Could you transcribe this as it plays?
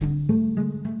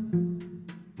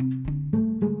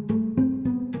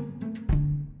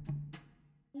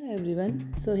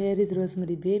So here is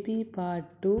Rosemary Baby Part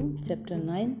 2 Chapter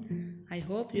 9. I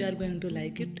hope you are going to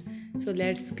like it. So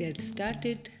let's get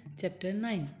started. Chapter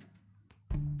 9.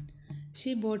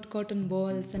 She bought cotton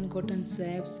balls and cotton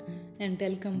swabs and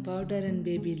talcum powder and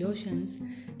baby lotions,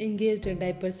 engaged a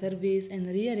diaper service and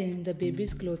rearranged the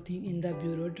baby's clothing in the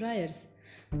bureau dryers.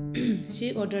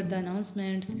 She ordered the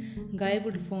announcements. Guy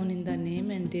would phone in the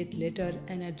name and date letter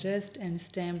and addressed and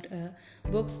stamped a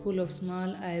box full of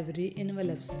small ivory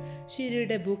envelopes. She read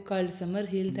a book called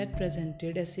Summerhill that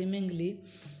presented a seemingly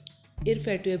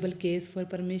irrefutable case for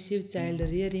permissive child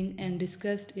rearing and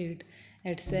discussed it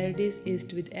at Sardis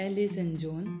East with Alice and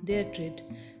John, their treat.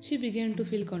 She began to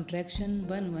feel contraction,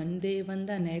 one day, one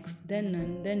the next, then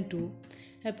none, then two.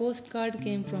 A postcard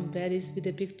came from Paris with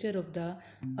a picture of the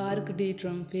Arc de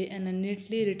Triomphe and a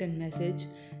neatly written message.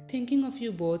 Thinking of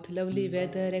you both, lovely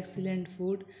weather, excellent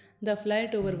food. The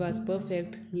flight over was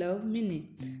perfect. Love, Minnie.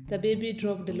 The baby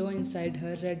dropped low inside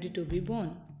her, ready to be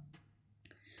born.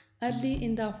 Early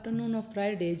in the afternoon of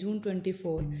Friday, June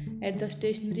 24, at the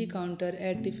stationery counter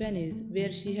at Tiffany's,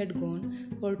 where she had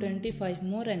gone for 25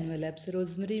 more envelopes,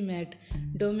 Rosemary met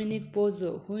Dominic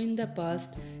Pozzo, who in the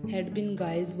past had been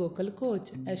Guy's vocal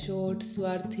coach, a short,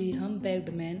 swarthy,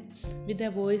 humpbacked man with a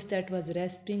voice that was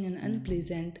rasping and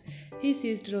unpleasant. He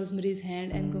seized Rosemary's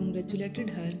hand and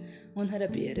congratulated her on her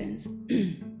appearance.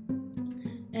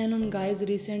 And on Guy's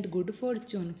recent good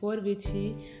fortune, for which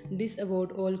he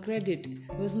disavowed all credit.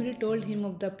 Rosemary told him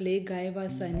of the play Guy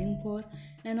was signing for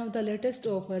and of the latest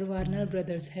offer Warner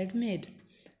Brothers had made.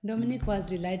 Dominic was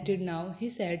delighted now, he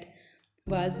said,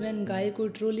 was when Guy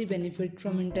could truly benefit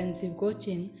from intensive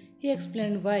coaching. He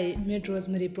explained why, made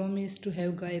Rosemary promise to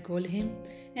have Guy call him,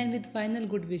 and with final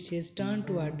good wishes turned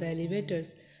toward the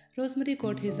elevators. Rosemary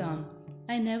caught his arm.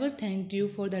 I never thanked you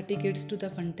for the tickets to the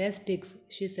Fantastics,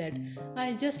 she said.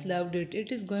 I just loved it. It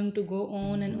is going to go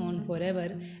on and on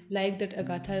forever, like that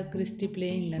Agatha Christie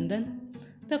play in London.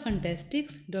 The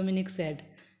Fantastics? Dominic said.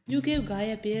 You gave Guy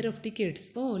a pair of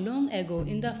tickets. Oh, long ago,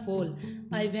 in the fall.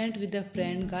 I went with a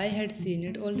friend. Guy had seen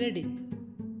it already.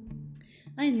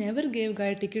 I never gave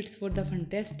Guy tickets for the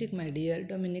Fantastic, my dear,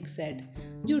 Dominic said.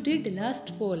 You did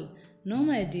last fall. No,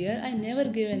 my dear, I never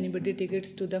gave anybody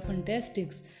tickets to the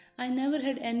Fantastics. I never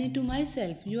had any to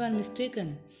myself. You are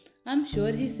mistaken. I'm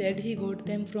sure he said he got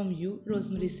them from you,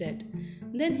 Rosemary said.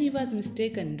 Then he was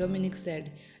mistaken, Dominic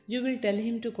said. You will tell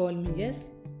him to call me, yes?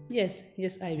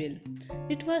 Yes, I will.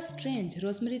 It was strange,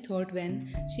 Rosemary thought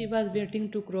when she was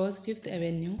waiting to cross Fifth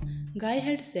Avenue. Guy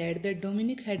had said that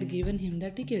Dominic had given him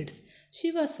the tickets.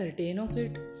 She was certain of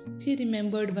it. She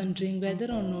remembered wondering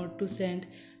whether or not to send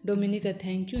Dominic a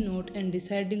thank you note and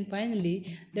deciding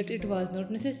finally that it was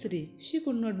not necessary. She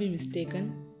could not be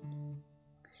mistaken.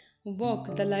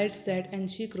 Walk, the light said,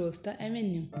 and she crossed the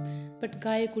avenue. But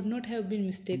Guy could not have been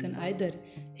mistaken either.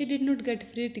 He did not get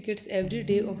free tickets every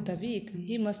day of the week.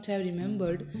 He must have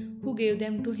remembered who gave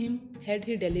them to him. Had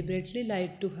he deliberately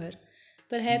lied to her?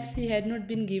 Perhaps he had not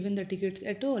been given the tickets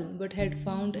at all, but had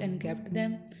found and kept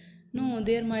them. No,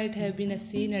 there might have been a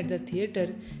scene at the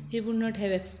theatre. He would not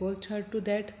have exposed her to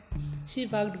that. She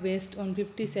walked west on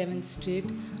 57th Street,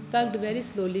 walked very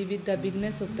slowly with the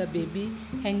bigness of the baby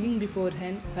hanging before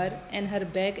her and her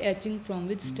back aching from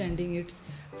withstanding its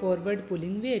forward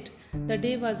pulling weight. The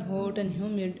day was hot and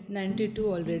humid, 92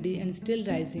 already and still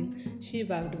rising. She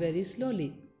walked very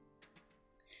slowly.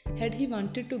 Had he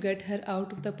wanted to get her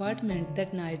out of the apartment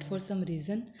that night for some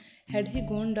reason? Had he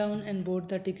gone down and bought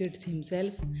the tickets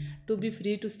himself to be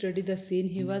free to study the scene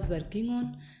he was working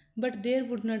on? But there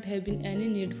would not have been any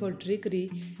need for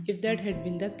trickery if that had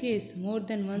been the case. More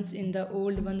than once in the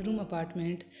old one-room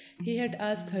apartment, he had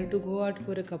asked her to go out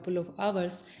for a couple of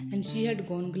hours and she had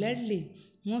gone gladly.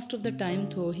 Most of the time,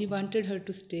 though, he wanted her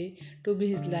to stay to be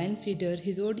his line feeder,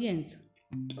 his audience.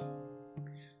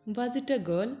 Was it a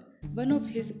girl? One of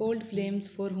his old flames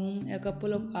for whom a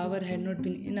couple of hours had not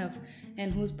been enough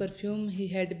and whose perfume he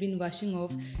had been washing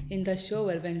off in the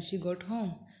shower when she got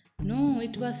home. No,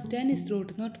 it was tennis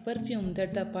root, not perfume,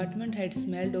 that the apartment had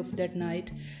smelled of that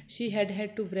night. She had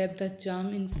had to wrap the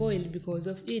charm in foil because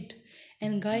of it.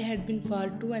 And Guy had been far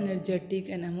too energetic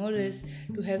and amorous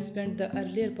to have spent the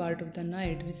earlier part of the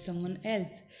night with someone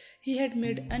else. He had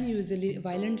made unusually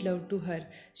violent love to her.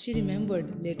 She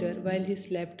remembered later, while he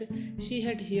slept, she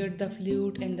had heard the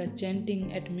flute and the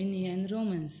chanting at Minnie and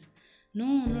Romans.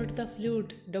 No, not the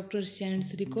flute, Dr.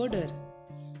 Shant's recorder.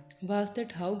 Was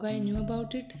that how Guy knew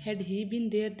about it? Had he been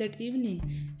there that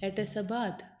evening at a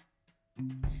Sabbath?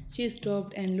 She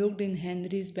stopped and looked in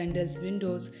Henry Bendel's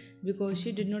windows because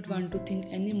she did not want to think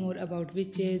any more about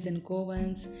witches and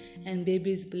covens and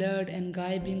baby's blood and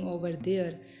Guy being over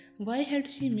there. Why had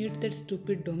she met that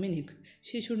stupid Dominic?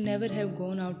 She should never have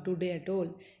gone out today at all.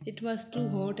 It was too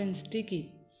hot and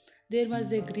sticky. There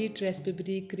was a great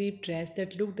raspberry crepe dress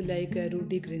that looked like a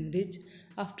Rudy Greenridge.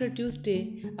 After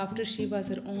Tuesday, after she was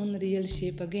her own real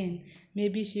shape again,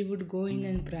 maybe she would go in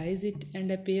and prize it,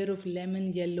 and a pair of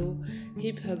lemon yellow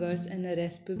hip huggers and a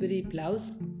raspberry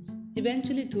blouse.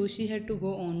 Eventually, though, she had to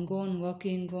go on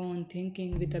walking, go on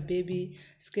thinking with a baby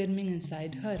squirming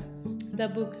inside her. The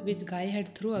book which Guy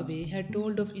had thrown away had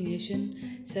told of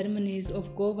initiation ceremonies,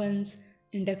 of covens,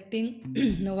 inducting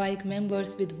Noahic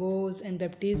members with vows and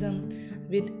baptism,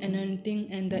 with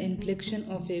anointing and the infliction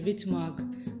of a witch mark.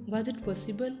 Was it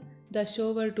possible? The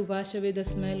shower to wash away the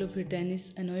smell of a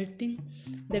tennis anointing?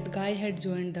 That Guy had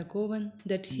joined the coven?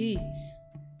 That he,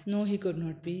 no, he could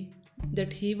not be.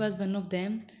 That he was one of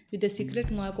them, with a secret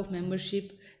mark of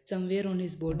membership somewhere on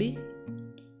his body?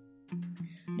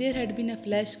 There had been a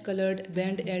flesh colored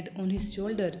band aid on his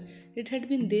shoulder. It had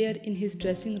been there in his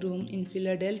dressing room in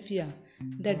Philadelphia.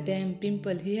 That damn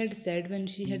pimple, he had said when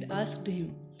she had asked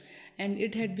him. And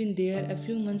it had been there a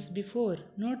few months before,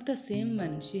 not the same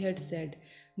one, she had said.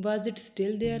 Was it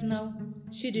still there now?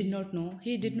 She did not know.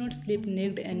 He did not sleep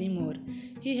naked anymore.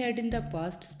 He had in the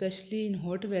past, especially in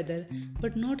hot weather,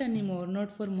 but not anymore,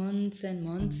 not for months and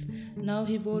months. Now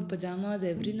he wore pajamas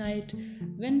every night.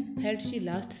 When had she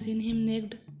last seen him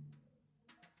naked?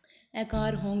 A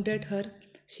car honked at her.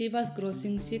 She was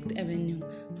crossing 6th Avenue.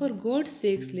 For God's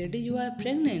sakes, lady, you are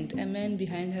pregnant, a man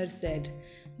behind her said.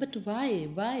 But why?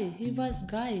 Why? He was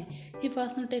Guy. He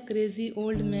was not a crazy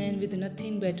old man with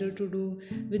nothing better to do,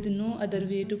 with no other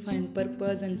way to find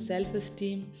purpose and self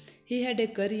esteem. He had a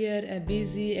career, a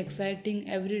busy, exciting,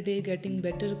 everyday getting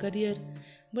better career.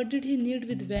 But did he need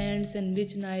with wands and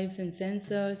witch knives and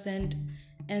censers and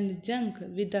junk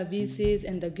with the Veses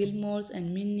and the Gilmores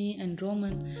and Minnie and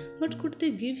Roman? What could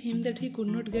they give him that he could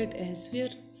not get elsewhere?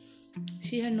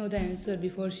 She had known the answer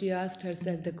before she asked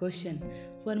herself the question.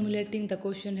 Formulating the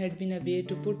question had been a way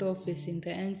to put off facing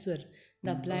the answer.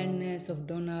 The blindness of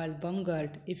Donald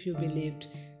Bumguart, if you believed.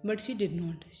 But she did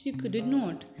not. She did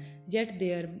not. Yet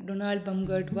there, Donald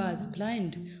Bumguart was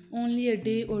blind. Only a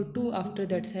day or two after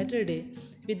that Saturday,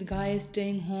 with Guy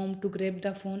staying home to grab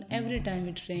the phone every time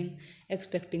it rang,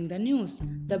 expecting the news.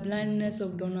 The blindness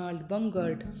of Donald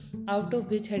Bumguard, out of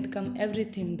which had come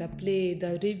everything, the play,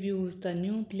 the reviews, the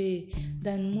new play,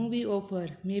 the movie offer.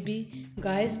 Maybe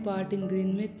Guy's part in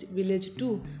Greenwich Village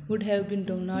too would have been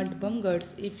Donald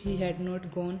Bumguard's if he had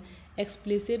not gone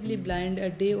explicitly blind a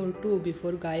day or two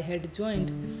before Guy had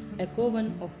joined a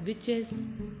coven of witches.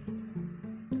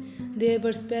 They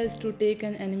were spells to take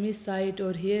an enemy's sight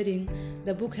or hearing,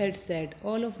 the book had said,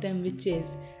 all of them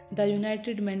witches, the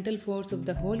united mental force of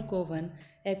the whole coven,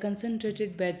 a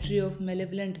concentrated battery of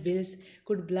malevolent wills,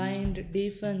 could blind,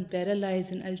 deafen, paralyze,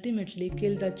 and ultimately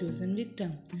kill the chosen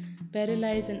victim.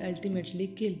 Paralyze and ultimately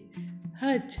kill.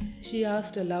 Hutch, she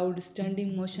asked aloud,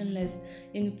 standing motionless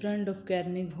in front of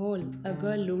Carnegie Hall. A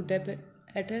girl looked up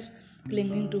at her,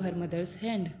 clinging to her mother's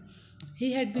hand.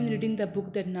 He had been reading the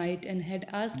book that night and had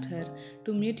asked her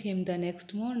to meet him the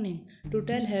next morning, to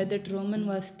tell her that Roman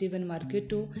was Stephen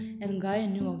Marketo and Guy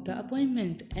knew of the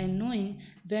appointment and knowing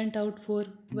went out for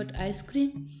what ice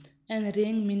cream and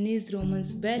rang Minnie's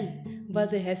Roman's bell.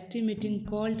 Was a hasty meeting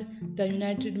called the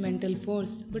United Mental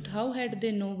Force, but how had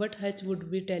they know what Hutch would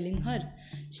be telling her?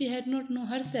 She had not known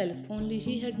herself, only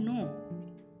he had known.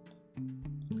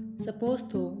 Suppose,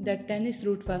 though, that tennis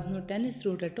route was no tennis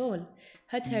route at all.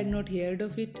 Hutch had not heard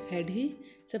of it, had he?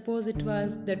 Suppose it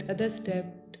was that other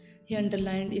step he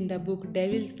underlined in the book,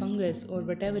 devil's fungus or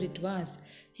whatever it was.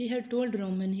 He had told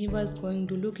Roman he was going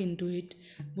to look into it.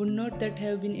 Would not that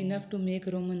have been enough to make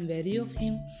Roman wary of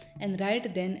him? And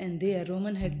right then and there,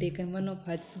 Roman had taken one of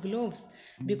Hutch's gloves,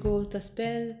 because the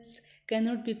spells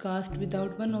cannot be cast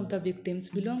without one of the victim's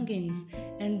belongings.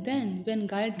 And then, when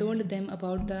Guy told them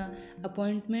about the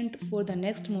appointment for the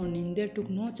next morning, they took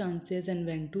no chances and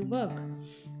went to work.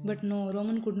 But no,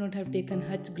 Roman could not have taken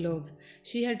Hutch's gloves.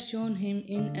 She had shown him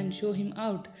in and shown him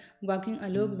out, walking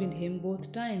along with him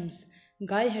both times.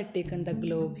 Guy had taken the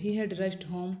glove. He had rushed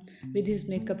home with his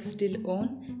makeup still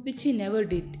on, which he never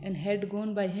did, and had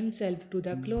gone by himself to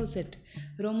the closet.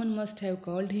 Roman must have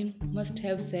called him, must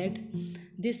have said,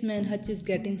 "This man Hutch is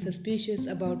getting suspicious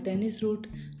about tennis route.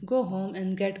 Go home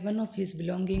and get one of his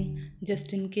belongings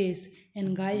just in case."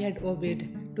 And Guy had obeyed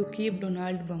to keep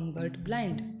Donald Bumguart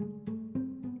blind.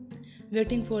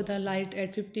 Waiting for the light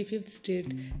at 55th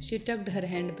Street, she tucked her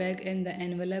handbag and the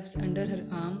envelopes under her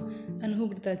arm,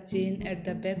 unhooked the chain at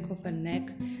the back of her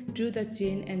neck, drew the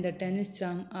chain and the tennis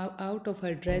charm out of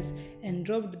her dress, and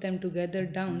dropped them together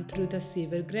down through the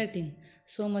sewer grating.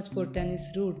 So much for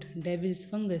tennis root, devil's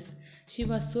fungus. She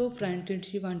was so frightened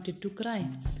she wanted to cry,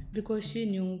 because she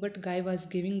knew what Guy was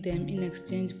giving them in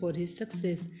exchange for his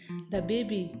success, the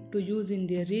baby to use in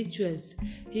their rituals.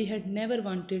 He had never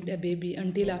wanted a baby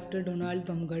until after Donald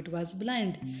Bumguart was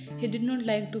blind. He did not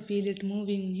like to feel it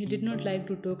moving, he did not like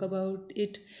to talk about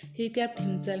it. He kept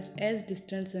himself as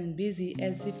distant and busy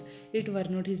as if it were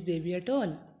not his baby at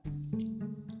all,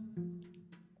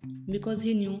 because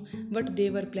he knew what they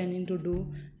were planning to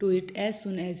do to it as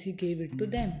soon as he gave it to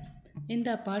them. In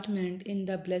the apartment, in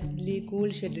the blessedly cool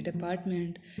shaded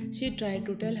apartment, she tried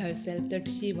to tell herself that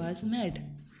she was mad.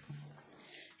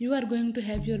 You are going to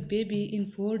have your baby in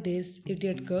 4 days,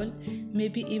 idiot girl,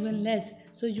 maybe even less.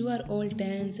 So you are all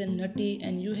tense and nutty,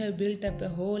 and you have built up a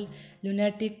whole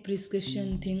lunatic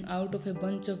prescription thing out of a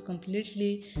bunch of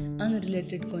completely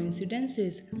unrelated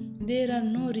coincidences. There are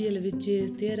no real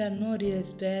witches, there are no real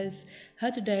spells.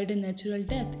 Hutch died a natural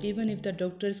death, even if the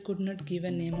doctors could not give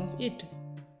a name of it.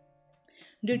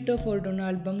 Ditto for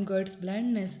Donald Bumguart's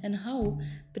blindness. And how,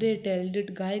 pray tell,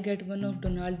 did Guy get one of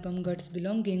Donald Bumguart's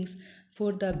belongings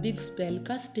for the big spell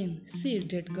casting? See,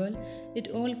 idiot girl, it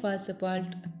all falls apart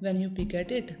when you pick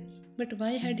at it. But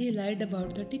why had he lied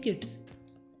about the tickets?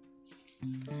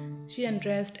 She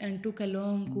undressed and took a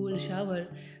long, cool shower,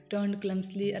 turned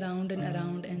clumsily around,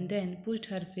 and then pushed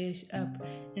her face up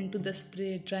into the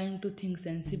spray, trying to think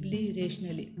sensibly,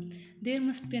 rationally. There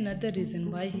must be another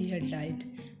reason why he had lied.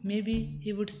 Maybe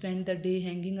he would spend the day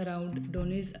hanging around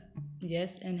Donnie's,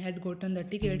 yes, and had gotten the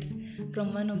tickets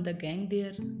from one of the gang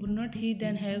there. Would not he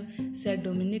then have said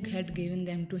Dominic had given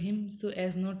them to him so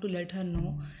as not to let her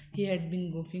know he had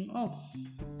been goofing off?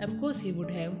 Of course he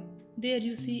would have. There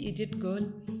you see, idiot girl.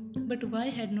 But why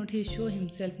had not he shown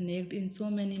himself naked in so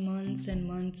many months and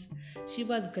months? She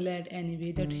was glad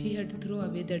anyway that she had thrown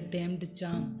away that damned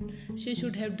charm. She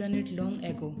should have done it long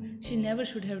ago. She never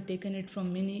should have taken it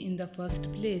from Minnie in the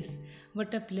first place.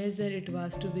 What a pleasure it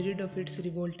was to be rid of its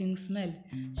revolting smell.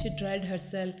 She dried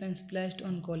herself and splashed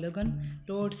on collagen,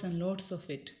 loads and loads of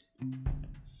it.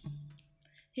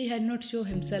 He had not shown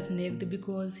himself naked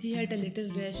because he had a little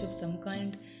rash of some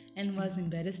kind and was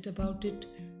embarrassed about it.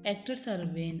 Actors are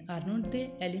vain, are not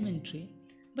they? Elementary.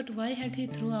 But why had he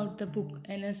thrown out the book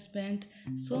and spent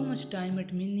so much time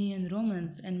at Minnie and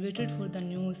Romans and waited for the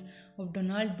news of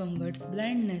Donald Bumgart's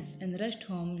blindness and rushed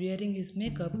home wearing his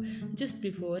makeup just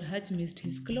before Hutch missed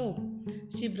his glove?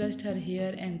 She brushed her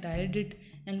hair and tied it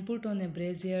and put on a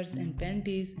brassieres and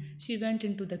panties. She went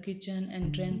into the kitchen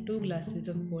and drank 2 glasses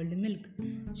of cold milk.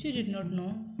 She did not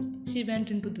know. She went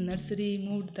into the nursery,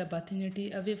 moved the bathroom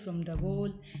away from the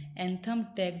wall, and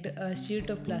thumb-tacked a sheet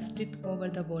of plastic over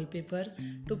the wallpaper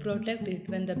to protect it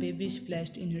when the baby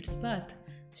splashed in its bath.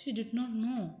 She did not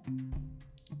know.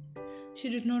 She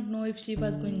did not know if she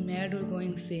was going mad or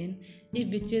going sane, if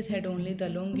witches had only the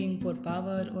longing for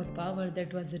power or power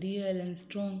that was real and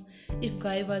strong, if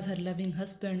Guy was her loving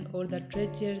husband or the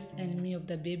treacherous enemy of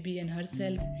the baby and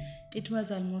herself. It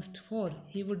was almost 4.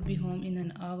 He would be home in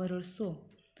an hour or so.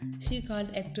 She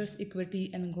called Actors Equity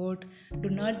and got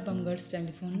Donald Bumgart's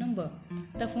telephone number.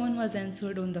 The phone was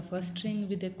answered on the first ring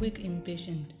with a quick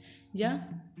impatient, "Yeah?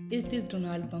 Is this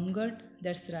Donald Bumgart?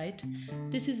 That's right.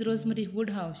 This is Rosemary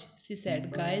Woodhouse," she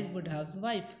said, Guy's Woodhouse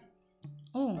wife.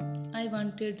 "Oh, I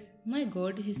wanted. My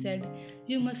God," he said,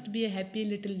 "you must be a happy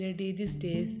little lady these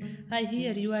days. I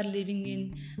hear you are living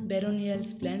in baronial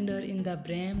splendor in the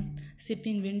Bram,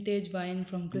 sipping vintage wine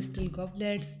from crystal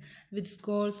goblets, with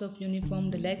scores of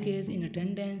uniformed lackeys in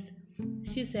attendance."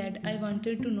 She said, "I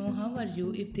wanted to know how are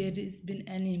you, if there has been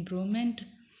any improvement."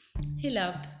 He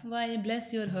laughed. "Why,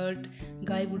 bless your heart,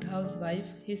 Guy Woodhouse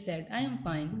wife," he said, "I am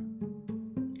fine.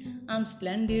 I'm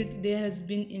splendid. There has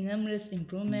been enormous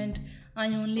improvement. I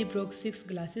only broke 6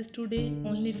 glasses today,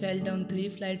 only fell down 3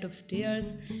 flights of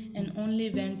stairs, and only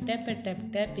went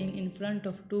tapping in front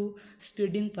of 2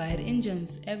 speeding fire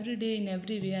engines. Every day in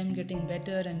every way I'm getting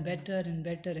better and better and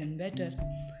better and better."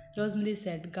 Rosemary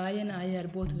said, "Guy and I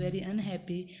are both very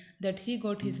unhappy that he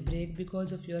got his break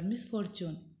because of your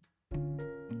misfortune."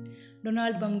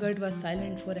 Donald Bumgart was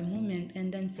silent for a moment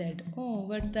and then said, "Oh,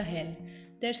 what the hell.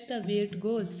 That's the way it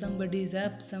goes. Somebody's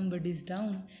up, somebody's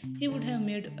down. He would have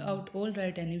made out all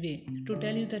right anyway. To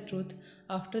tell you the truth,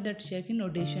 after that shaking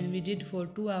audition we did for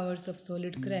 2 hours of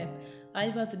solid crap, I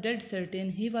was dead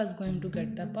certain he was going to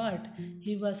get the part.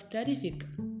 He was terrific."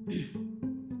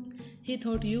 "He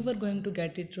thought you were going to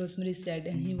get it," Rosemary said,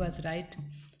 "and he was right."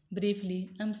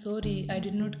 Briefly, I'm sorry I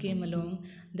did not came along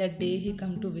that day he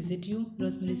come to visit you,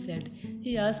 Rosemary said.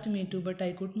 He asked me to, but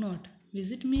I could not.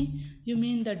 Visit me? You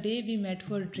mean the day we met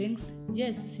for drinks?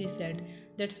 Yes, she said.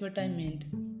 That's what I meant.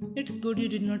 It's good you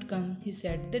did not come, he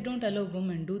said. They don't allow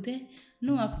women, do they?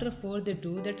 No, after 4 they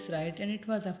do, that's right, and it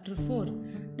was after 4.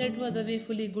 That was a way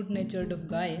fully good natured of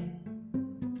guy.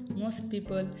 Most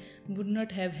people would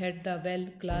not have had the well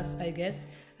class, I guess.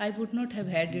 I would not have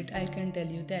had it, I can tell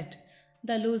you that.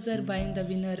 The loser buying the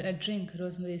winner a drink,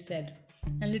 Rosemary said.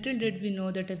 And little did we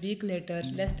know that a week later,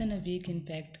 less than a week in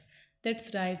fact.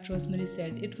 That's right, Rosemary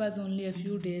said. It was only a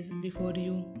few days before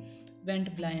you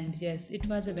went blind. Yes, it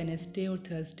was a Wednesday or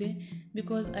Thursday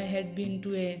because I had been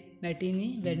to a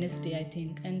matinee Wednesday, I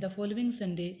think, and the following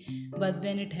Sunday was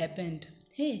when it happened.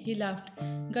 Hey, he laughed.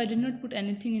 Guy did not put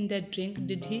anything in that drink,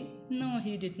 did he? No,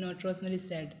 he did not, Rosemary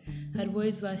said. Her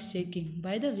voice was shaking.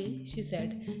 By the way, she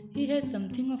said, he has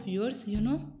something of yours, you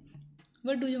know.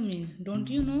 What do you mean? Don't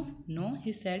you know? No,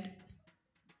 he said.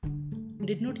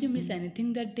 Did not you miss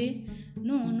anything that day?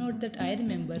 No, not that I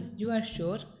remember. You are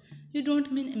sure? You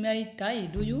don't mean my tie,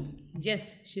 do you?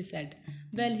 Yes, she said.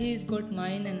 Well, he's got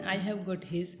mine and I have got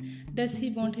his. Does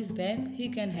he want his back? He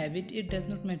can have it. It does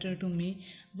not matter to me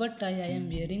what tie I am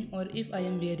wearing or if I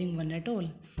am wearing one at all.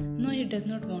 No, he does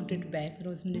not want it back,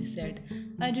 Rosemary said.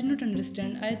 I did not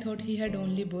understand. I thought he had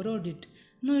only borrowed it.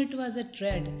 No, it was a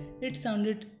thread. It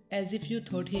sounded as if you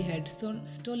thought he had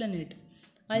stolen it.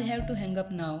 I have to hang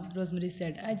up now, Rosemary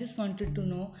said. I just wanted to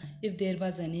know if there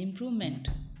was any improvement.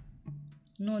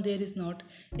 No, there is not.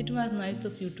 It was nice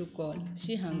of you to call.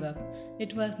 She hung up.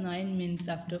 It was 9 minutes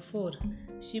after 4.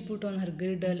 She put on her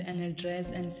girdle and a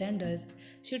dress and sandals.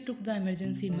 She took the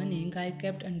emergency money Guy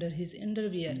kept under his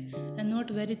underwear, a not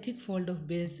very thick fold of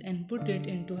bills, and put it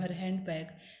into her handbag,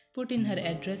 put in her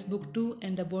address book too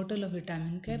and a bottle of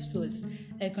vitamin capsules.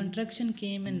 A contraction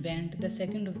came and went the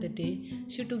second of the day.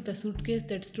 She took the suitcase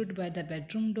that stood by the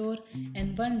bedroom door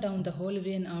and went down the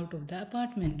hallway and out of the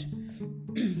apartment.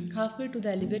 Halfway to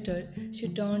the elevator, she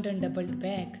turned and doubled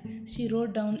back. She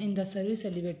rode down in the service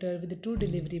elevator with the two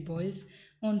delivery boys.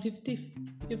 On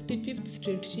 55th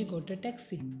Street, she got a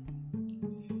taxi.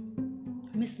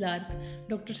 Miss Lark,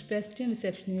 Dr. Sperstein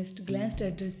receptionist, glanced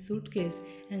at her suitcase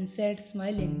and said,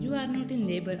 smiling, You are not in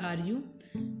labor, are you?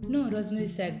 No, Rosemary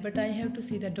said, but I have to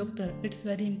see the doctor. It's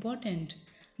very important.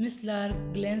 Miss Lark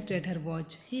glanced at her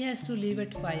watch. He has to leave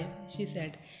at 5, she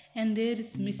said. And there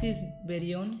is Mrs.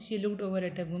 Baryon. She looked over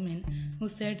at a woman who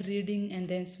sat reading and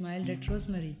then smiled at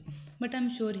Rosemary. But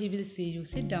I'm sure he will see you.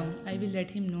 Sit down. I will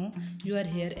let him know you are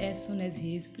here as soon as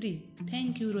he is free.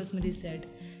 Thank you, Rosemary said.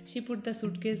 She put the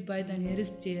suitcase by the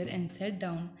nearest chair and sat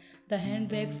down. The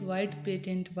handbag's white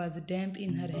patent was damp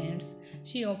in her hands.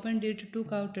 She opened it,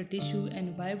 took out a tissue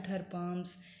and wiped her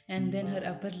palms and then her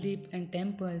upper lip and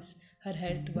temples. Her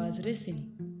heart was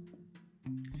racing.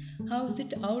 How's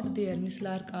it out there? Miss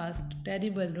Lark asked.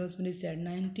 Terrible, Rosemary said.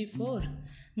 94.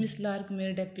 Miss Lark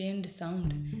made a pained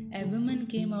sound. A woman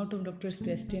came out of Dr.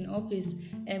 Spestein's office,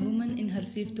 a woman in her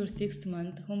 5th or 6th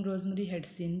month whom Rosemary had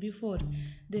seen before.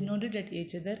 They nodded at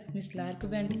each other. Miss Lark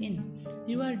went in.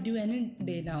 You are due any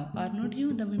day now, are not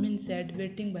you? The woman said,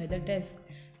 waiting by the desk.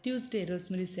 Tuesday,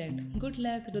 Rosemary said. Good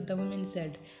luck, the woman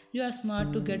said. You are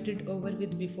smart to get it over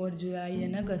with before July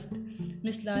and August.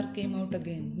 Miss Lark came out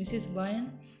again. Mrs.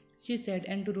 Bryan, she said,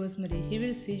 and to Rosemary, he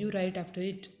will see you right after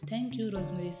it. Thank you,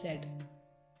 Rosemary said.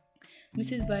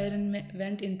 Mrs. Byron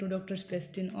went into Dr.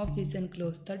 Spestein's office and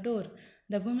closed the door.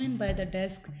 The woman by the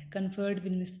desk conferred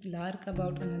with Miss Lark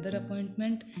about another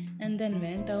appointment and then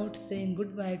went out, saying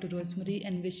goodbye to Rosemary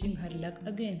and wishing her luck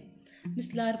again.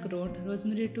 Miss Lark wrote.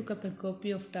 Rosemary took up a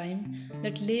copy of Time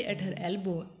that lay at her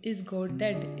elbow. Is God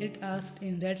dead? It asked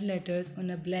in red letters on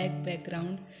a black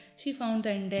background. She found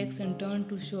the index and turned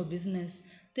to show business.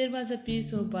 There was a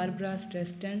piece of Barbara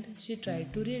Streisand. She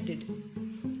tried to read it.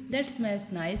 That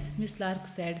smells nice, Miss Lark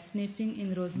said, sniffing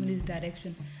in Rosemary's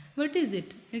direction. What is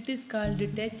it? It is called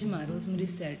Detachma, Rosemary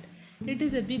said. It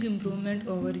is a big improvement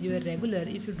over your regular,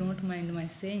 if you don't mind my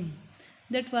saying.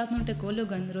 That was not a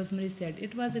cologne, Rosemary said.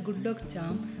 It was a good luck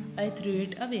charm. I threw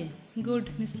it away. Good,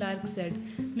 Miss Lark said.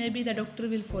 Maybe the doctor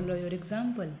will follow your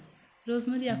example.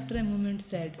 Rosemary, after a moment,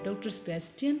 said, Dr.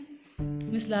 Sebastian?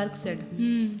 Miss Lark said,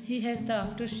 he has the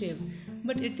aftershave.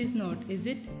 But it is not, is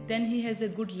it? Then he has a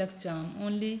good luck charm,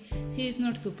 only he is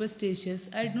not superstitious.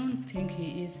 I don't think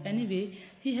he is. Anyway,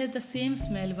 he has the same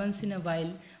smell once in a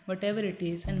while, whatever it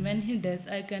is, and when he does,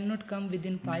 I cannot come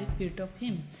within 5 feet of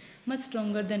him. Much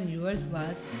stronger than yours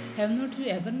was. Have not you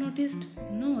ever noticed?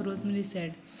 No, Rosemary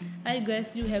said. I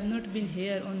guess you have not been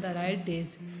here on the right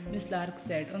days, Miss Lark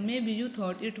said. Or maybe you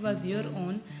thought it was your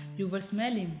own you were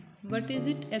smelling. What is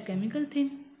it? A chemical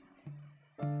thing?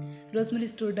 Rosemary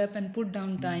stood up and put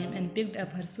down time and picked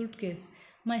up her suitcase.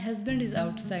 My husband is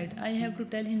outside. I have to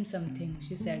tell him something,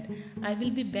 she said. I will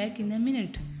be back in a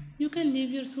minute. You can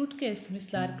leave your suitcase,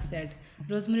 Miss Lark said.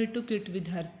 Rosemary took it with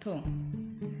her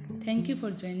thumb. Thank you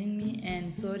for joining me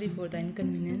and sorry for the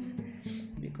inconvenience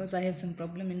because I have some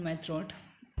problem in my throat.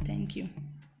 Thank you.